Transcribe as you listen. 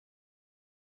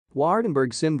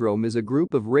Waardenburg syndrome is a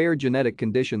group of rare genetic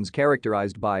conditions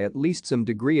characterized by at least some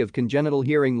degree of congenital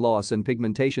hearing loss and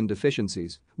pigmentation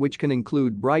deficiencies, which can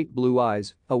include bright blue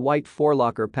eyes, a white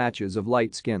forelock or patches of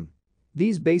light skin.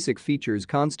 These basic features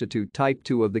constitute type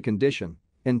 2 of the condition.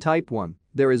 In type 1,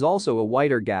 there is also a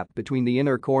wider gap between the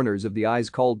inner corners of the eyes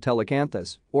called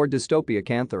telecanthus or dystopia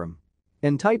canthorum.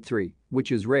 In type 3,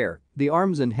 which is rare, the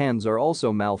arms and hands are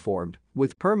also malformed,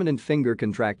 with permanent finger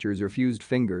contractures or fused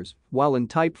fingers, while in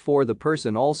type 4 the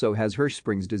person also has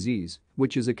Hirschsprung's disease,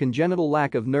 which is a congenital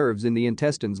lack of nerves in the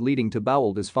intestines leading to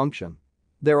bowel dysfunction.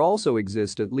 There also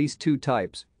exist at least two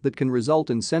types that can result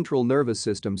in central nervous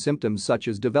system symptoms such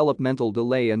as developmental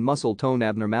delay and muscle tone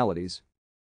abnormalities.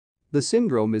 The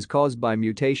syndrome is caused by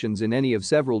mutations in any of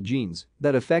several genes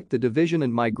that affect the division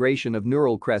and migration of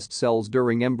neural crest cells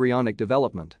during embryonic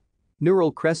development.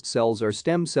 Neural crest cells are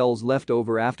stem cells left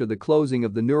over after the closing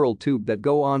of the neural tube that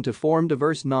go on to form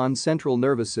diverse non-central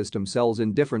nervous system cells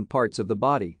in different parts of the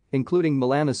body, including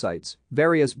melanocytes,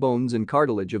 various bones and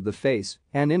cartilage of the face,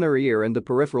 and inner ear and the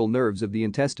peripheral nerves of the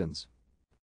intestines.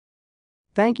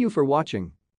 Thank you for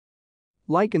watching.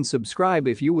 Like and subscribe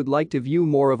if you would like to view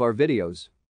more of our videos.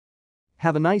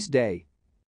 Have a nice day.